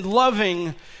living and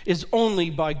loving is only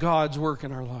by God's work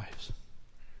in our lives.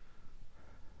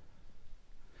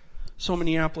 So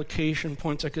many application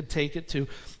points I could take it to.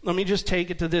 Let me just take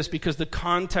it to this, because the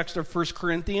context of 1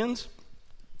 Corinthians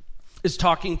is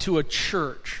talking to a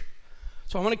church.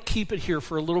 So I want to keep it here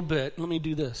for a little bit. Let me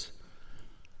do this.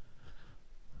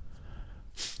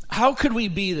 How could we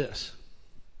be this?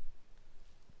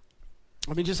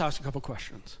 Let me just ask a couple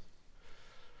questions.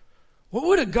 What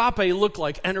would agape look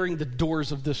like entering the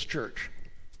doors of this church?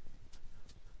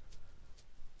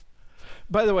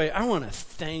 By the way, I want to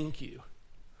thank you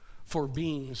for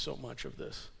being so much of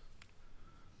this.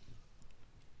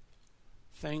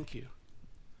 Thank you.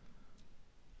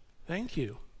 Thank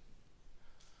you.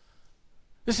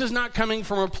 This is not coming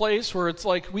from a place where it's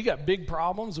like, we got big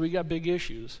problems, we got big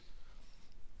issues.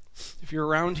 If you're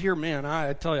around here, man,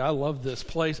 I tell you, I love this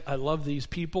place. I love these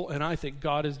people, and I think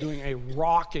God is doing a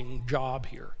rocking job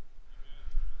here.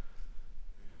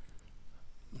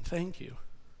 Thank you.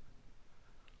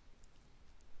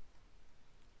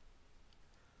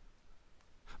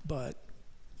 But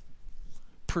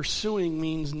pursuing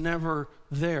means never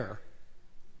there.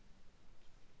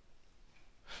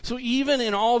 So even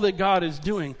in all that God is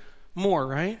doing, more,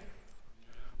 right?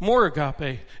 More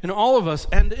agape in all of us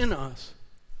and in us.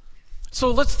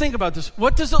 So let's think about this.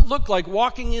 What does it look like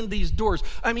walking in these doors?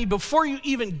 I mean, before you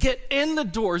even get in the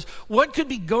doors, what could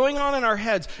be going on in our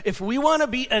heads if we want to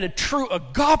be a true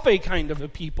agape kind of a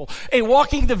people?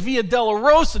 Walking the Via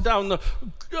Dolorosa down the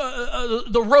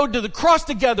road to the cross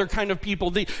together kind of people,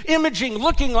 the imaging,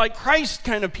 looking like Christ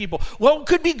kind of people. What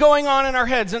could be going on in our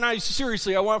heads? And I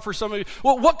want for some of you,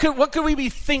 what could we be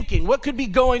thinking? What could be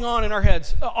going on in our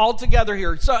heads all together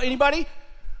here? So anybody?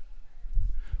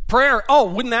 Prayer. Oh,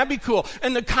 wouldn't that be cool?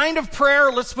 And the kind of prayer,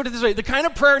 let's put it this way, the kind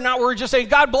of prayer not where we're just saying,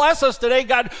 God bless us today,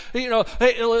 God,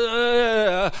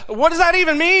 what does that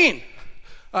even mean?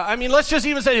 Let's just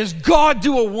even say, is God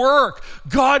do a work?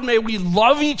 God, may we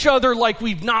love each other like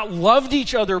we've not loved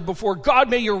each other before. God,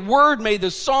 may your word, may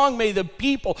the song, may the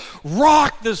people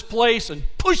rock this place and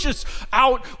push us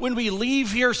out when we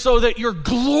leave here so that your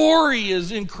glory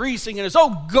is increasing in us.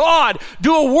 Oh, God,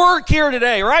 do a work here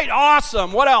today, right?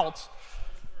 Awesome. What else?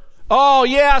 Oh,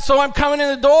 yeah, so I'm coming in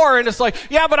the door, and it's like,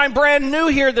 yeah, but I'm brand new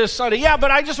here this Sunday. Yeah,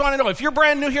 but I just want to know, if you're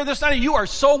brand new here this Sunday, you are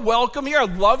so welcome here. I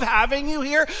love having you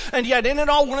here. And yet, in it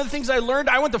all, one of the things I learned,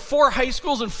 I went to 4 high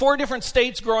schools in 4 different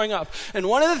states growing up. And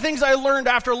one of the things I learned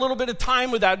after a little bit of time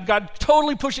with that, God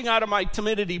totally pushing out of my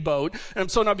timidity boat, and I'm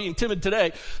so not being timid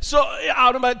today, so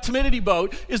out of my timidity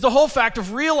boat, is the whole fact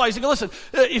of realizing, listen,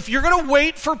 if you're going to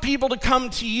wait for people to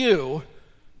come to you,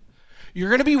 you're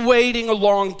going to be waiting a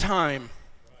long time.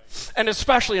 And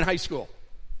especially in high school.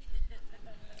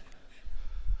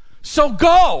 So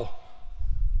go.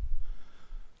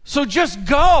 So just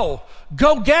go.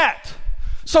 Go get.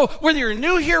 So whether you're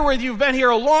new here, whether you've been here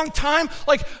a long time,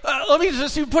 let me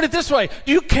just put it this way.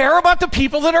 Do you care about the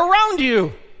people that are around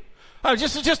you?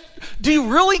 Do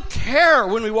you really care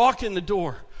when we walk in the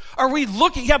door? Are we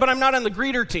looking? Yeah, but I'm not on the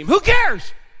greeter team. Who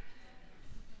cares?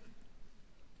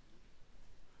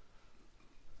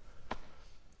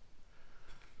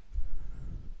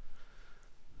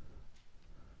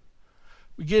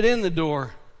 We get in the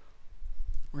door.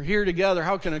 We're here together.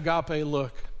 How can agape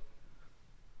look?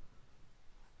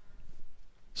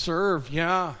 Serve,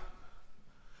 yeah.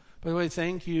 By the way,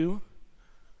 thank you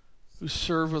who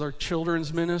serve with our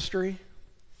children's ministry.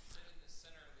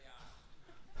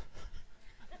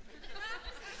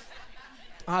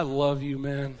 I love you,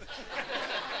 man.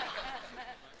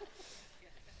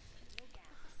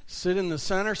 Sit in the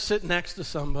center, sit next to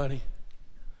somebody.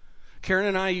 Karen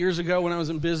and I, years ago when I was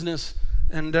in business,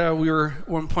 and at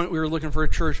one point we were looking for a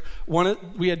church.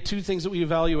 We had two things that we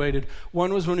evaluated.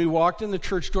 One was when we walked in the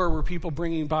church door, were people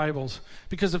bringing Bibles?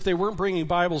 Because if they weren't bringing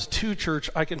Bibles to church,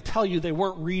 I can tell you they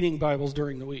weren't reading Bibles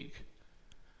during the week.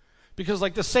 Because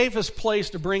the safest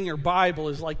place to bring your Bible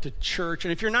is to church.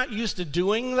 And if you're not used to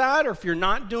doing that, or if you're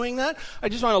not doing that, I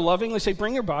just want to lovingly say,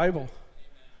 bring your Bible.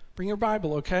 Bring your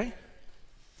Bible, okay?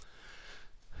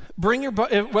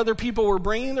 Whether people were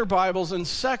bringing their Bibles, and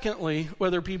secondly,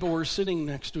 whether people were sitting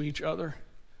next to each other.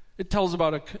 It tells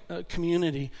about a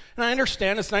community. And I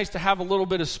understand it's nice to have a little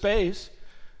bit of space.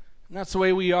 And that's the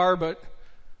way we are, but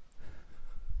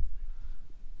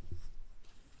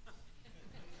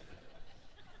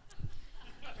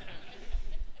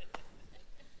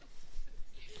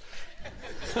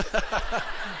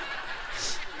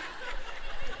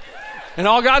and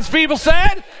all God's people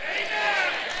said?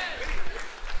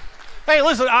 Hey,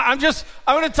 listen, I'm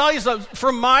going to tell you something.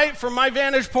 From my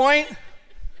vantage point,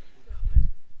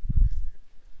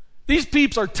 these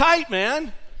peeps are tight,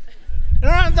 man.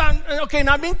 And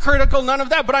not being critical, none of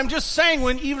that, but I'm just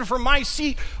saying, even from my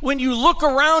seat, when you look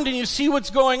around and you see what's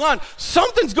going on,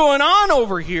 something's going on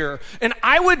over here. And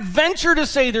I would venture to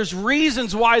say there's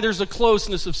reasons why there's a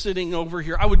closeness of sitting over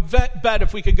here. I would bet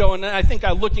if we could go, and I think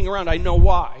looking around, I know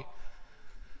why.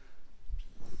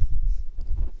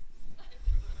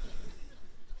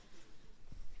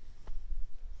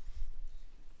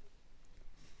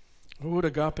 What would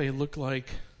agape look like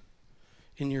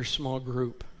in your small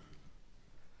group?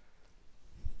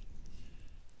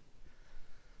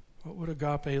 What would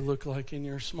agape look like in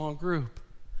your small group?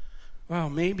 Well,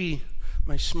 maybe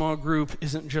my small group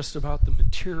isn't just about the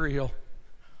material.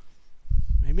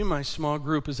 Maybe my small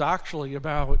group is actually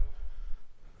about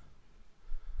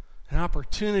an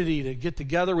opportunity to get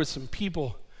together with some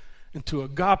people and to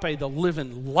agape the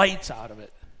living lights out of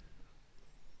it.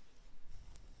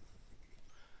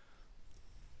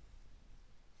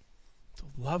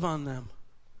 Love on them,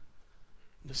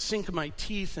 to sink my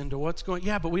teeth into what's going.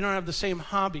 Yeah, but we don't have the same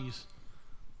hobbies.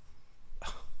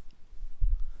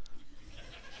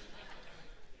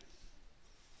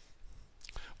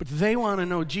 But they want to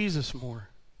know Jesus more.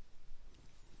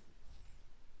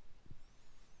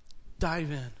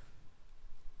 Dive in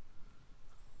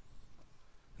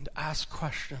and ask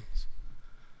questions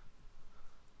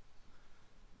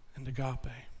and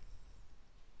agape.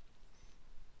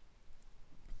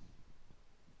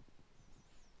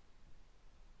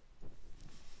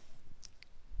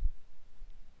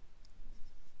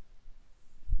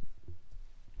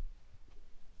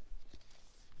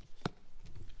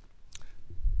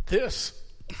 This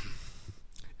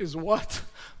is what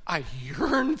I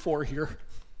yearn for here.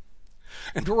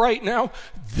 And right now,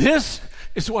 this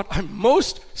is what I'm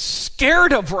most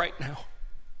scared of right now.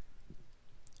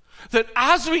 That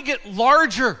as we get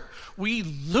larger, we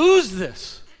lose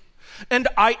this. And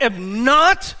I am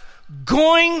not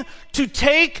going to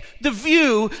take the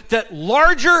view that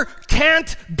larger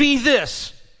can't be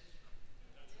this.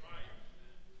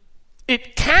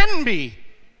 It can be.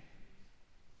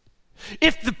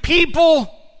 If the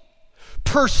people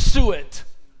pursue it.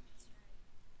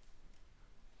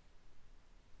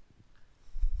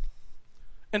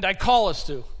 And I call us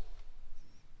to.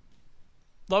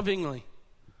 Lovingly.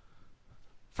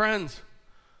 Friends,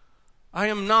 I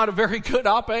am not a very good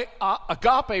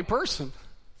agape person.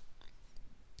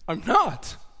 I'm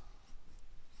not.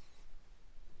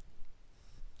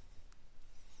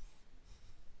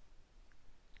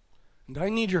 And I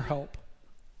need your help.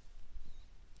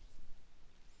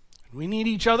 We need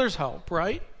each other's help,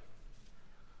 right?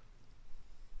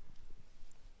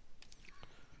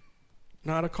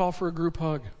 Not a call for a group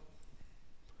hug.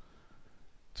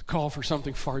 It's a call for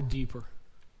something far deeper,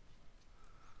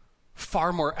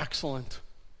 far more excellent.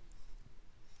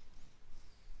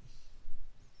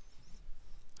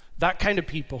 That kind of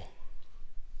people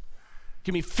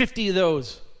Give me 50 of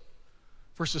those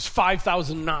versus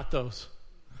 5,000 not those.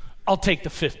 I'll take the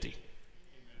 50.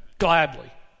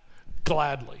 Gladly.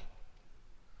 Gladly.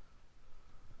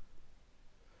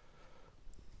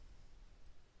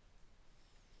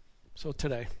 So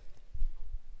today,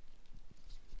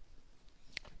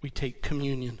 we take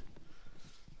communion.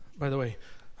 By the way,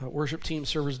 worship team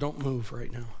servers, don't move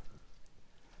right now.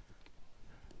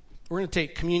 We're going to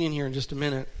take communion here in just a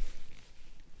minute.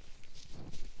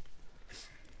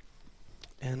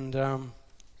 And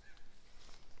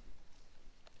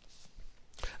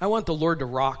I want the Lord to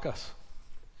rock us.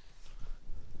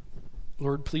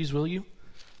 Lord, please will you?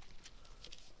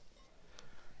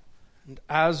 And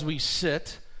as we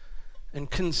sit and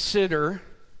consider,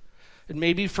 and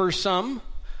maybe for some,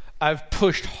 I've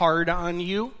pushed hard on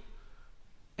you,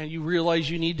 and you realize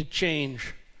you need to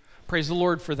change. Praise the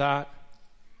Lord for that.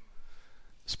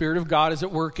 The Spirit of God is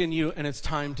at work in you, and it's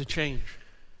time to change.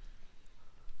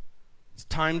 It's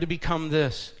time to become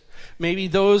this. Maybe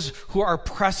those who are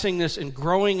pressing this and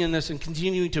growing in this and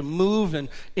continuing to move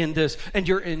in this, and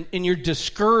you're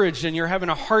discouraged and you're having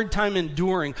a hard time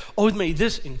enduring. Oh, may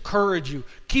this encourage you.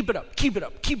 Keep it up, keep it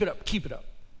up, keep it up, keep it up.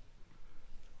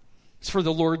 It's for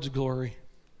the Lord's glory.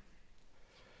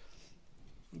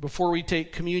 Before we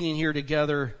take communion here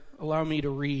together, allow me to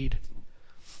read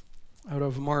out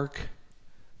of Mark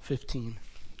 15.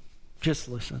 Just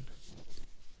listen.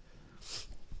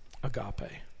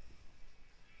 Agape.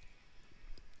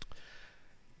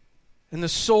 And the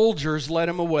soldiers led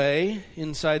him away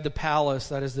inside the palace,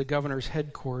 that is the governor's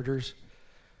headquarters.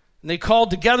 And they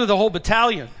called together the whole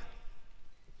battalion.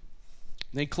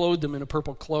 And they clothed him in a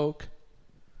purple cloak.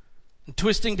 And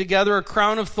twisting together a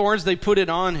crown of thorns, they put it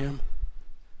on him.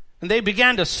 And they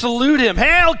began to salute him.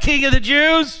 Hail, King of the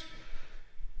Jews!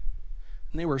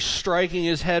 And they were striking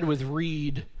his head with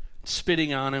reed,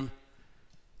 spitting on him,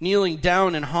 kneeling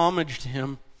down in homage to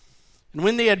him. And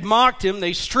when they had mocked him,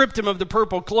 they stripped him of the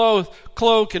purple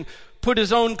cloak and put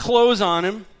his own clothes on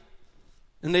him.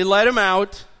 And they led him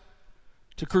out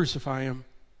to crucify him.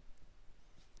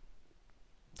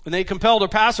 And they compelled a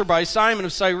passerby, Simon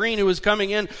of Cyrene, who was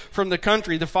coming in from the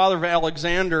country, the father of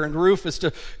Alexander and Rufus,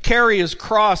 to carry his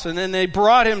cross. And then they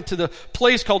brought him to the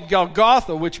place called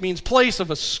Golgotha, which means place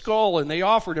of a skull. And they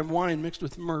offered him wine mixed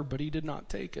with myrrh, but he did not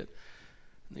take it.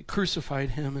 And they crucified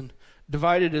him and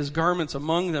divided his garments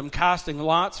among them, casting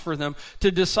lots for them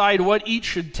to decide what each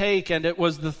should take. And it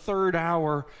was the third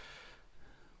hour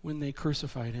when they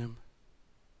crucified him.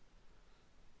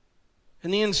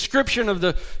 And the inscription of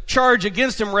the charge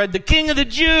against him read, "The King of the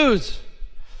Jews."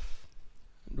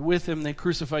 And with him they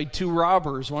crucified two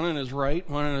robbers, one on his right,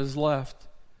 one on his left.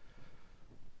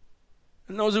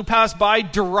 And those who passed by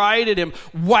derided him,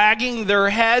 wagging their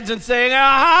heads and saying,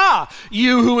 "Aha!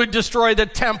 You who would destroy the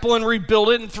temple and rebuild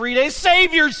it in 3 days,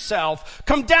 save yourself.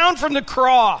 Come down from the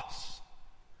cross."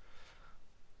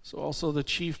 So also the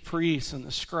chief priests and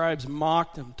the scribes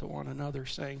mocked him to one another,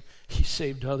 saying, "He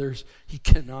saved others. He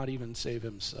cannot even save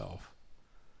himself.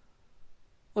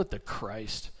 Let the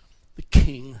Christ, the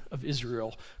King of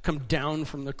Israel, come down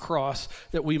from the cross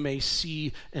that we may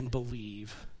see and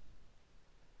believe."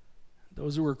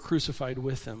 Those who were crucified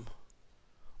with him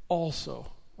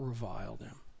also reviled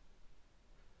him.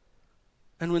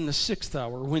 And when the 6th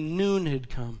hour, when noon had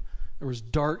come, there was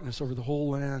darkness over the whole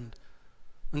land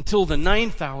until the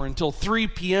 9th hour, until 3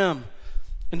 p.m.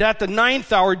 And at the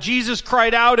 9th hour, Jesus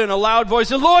cried out in a loud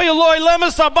voice, "Eloi, Eloi,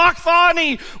 lema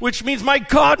sabachthani," which means, my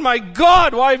God,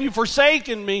 why have you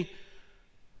forsaken me?"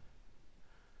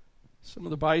 Some of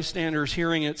the bystanders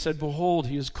hearing it said, "Behold,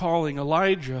 he is calling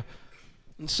Elijah."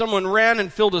 And someone ran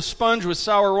and filled a sponge with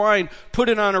sour wine, put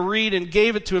it on a reed, and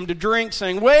gave it to him to drink,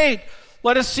 saying, "Wait,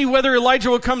 let us see whether Elijah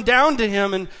will come down to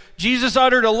him." And Jesus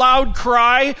uttered a loud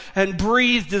cry and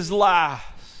breathed his last.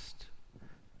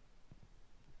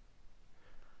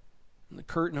 And the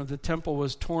curtain of the temple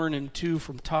was torn in two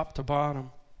from top to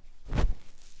bottom.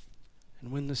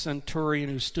 And when the centurion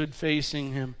who stood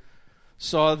facing him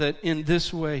saw that in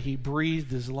this way he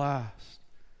breathed his last,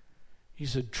 he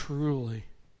said, "Truly,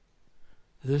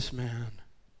 this man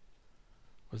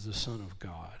was the Son of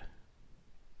God."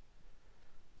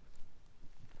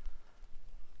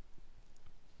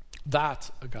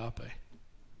 That's agape.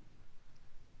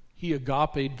 He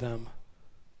agape'd them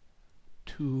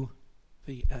to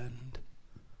the end.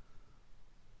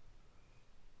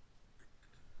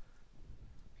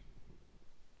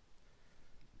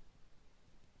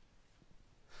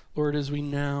 Lord, as we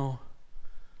now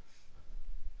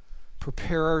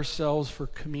prepare ourselves for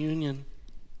communion,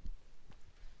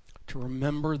 to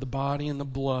remember the body and the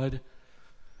blood,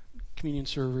 communion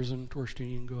servers and worship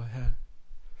team, you can go ahead.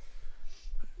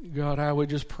 God, I would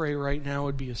just pray right now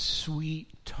would be a sweet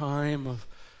time of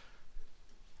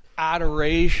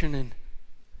adoration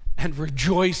and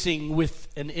rejoicing with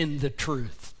and in the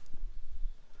truth.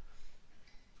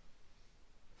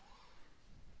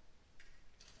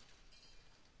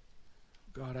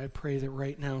 God, I pray that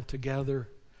right now together,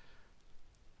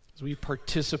 as we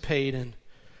participate in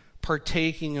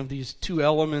partaking of these two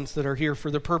elements that are here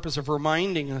for the purpose of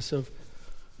reminding us of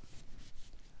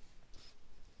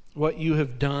what you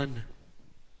have done,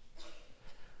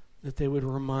 that they would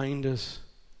remind us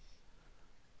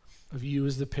of you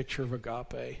as the picture of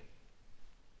agape,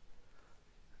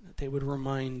 that they would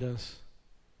remind us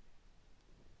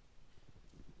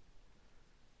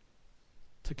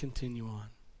to continue on.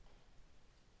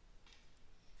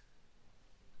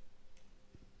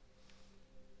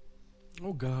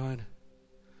 Oh God,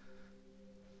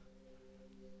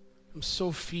 I'm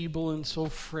so feeble and so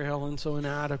frail and so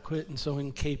inadequate and so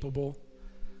incapable,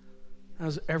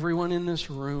 as everyone in this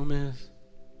room is.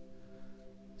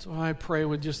 So I pray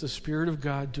with just the Spirit of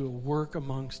God do a work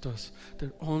amongst us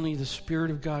that only the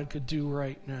Spirit of God could do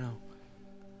right now.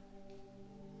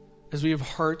 As we have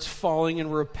hearts falling in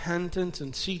repentance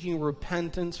and seeking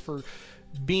repentance for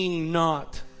being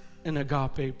not an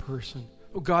agape person.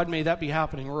 Oh God, may that be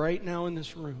happening right now in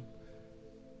this room.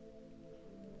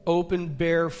 Open,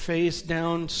 bare, face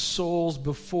down souls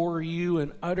before you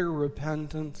in utter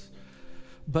repentance,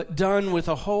 but done with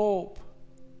a hope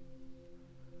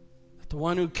that the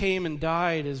one who came and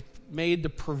died has made the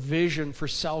provision for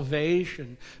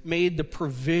salvation, made the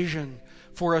provision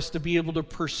for us to be able to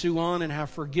pursue on and have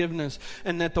forgiveness,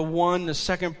 and that the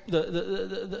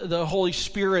Holy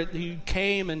Spirit who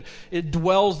came and it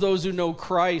dwells those who know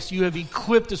Christ. You have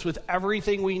equipped us with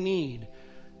everything we need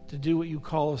to do what you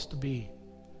call us to be.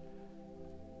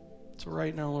 So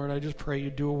right now, Lord, I just pray you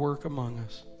do a work among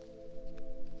us.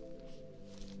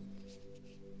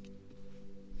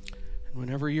 And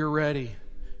whenever you're ready,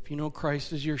 if you know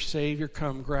Christ is your Savior,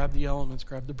 come, grab the elements,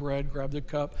 grab the bread, grab the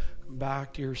cup, come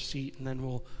back to your seat, and then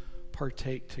we'll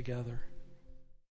partake together.